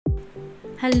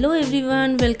Hello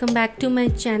everyone, welcome back to my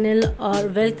channel, or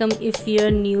welcome if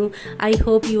you're new. I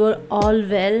hope you are all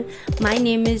well. My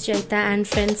name is Jayeeta and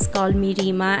friends call me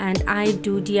Rima, and I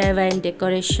do DIY and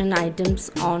decoration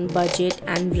items on budget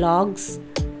and vlogs.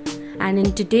 And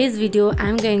in today's video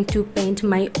I'm going to paint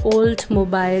my old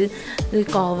mobile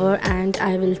cover and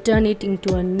I will turn it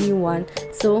into a new one.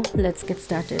 So let's get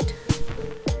started.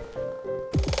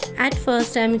 At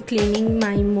first I'm cleaning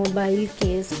my mobile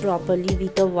case properly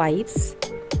with the wipes.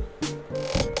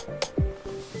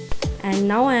 And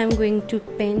now I am going to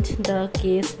paint the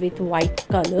case with white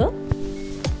color.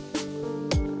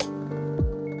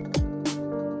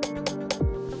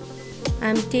 I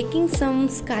am taking some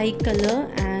sky color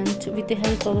and with the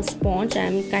help of a sponge I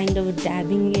am kind of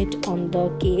dabbing it on the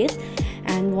case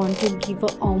and want to give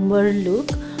a ombre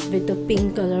look with the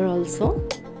pink color also.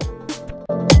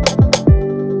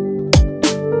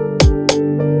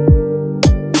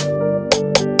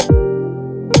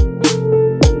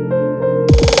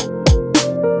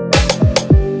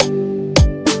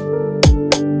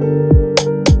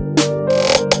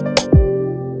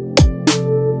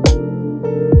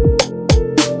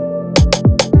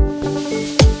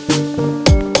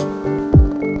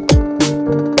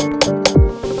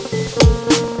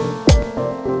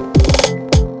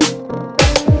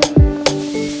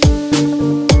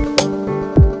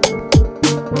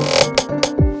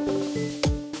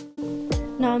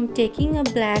 Now I'm taking a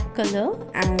black color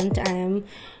and I am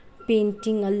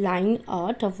painting a line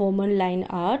art, a woman line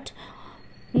art.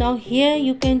 Now here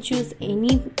you can choose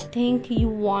anything you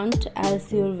want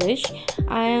as your wish.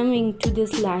 I am into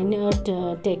this line art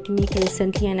technique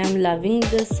recently and I'm loving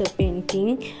this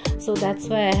painting, so that's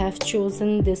why I have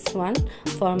chosen this one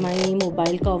for my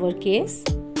mobile cover case.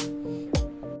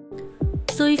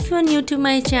 So if you are new to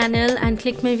my channel and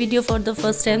click my video for the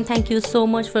first time, thank you so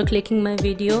much for clicking my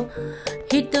video.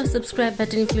 Hit the subscribe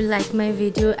button if you like my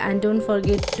video and don't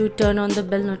forget to turn on the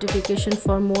bell notification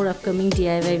for more upcoming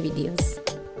DIY videos.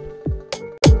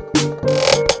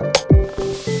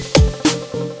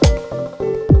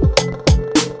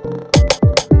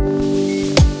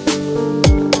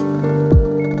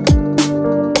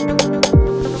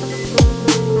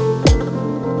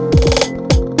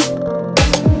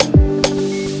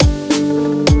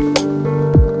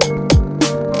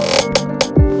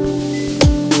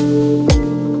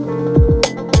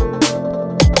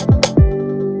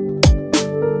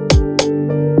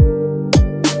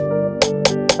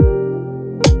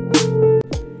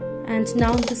 And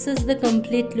now this is the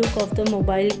complete look of the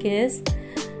mobile case.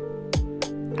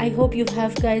 I hope you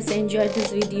have guys enjoyed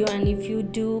this video, and if you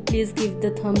do, please give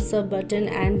the thumbs up button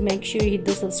and make sure you hit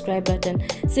the subscribe button.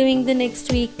 See you in the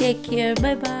next week. Take care.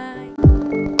 Bye bye.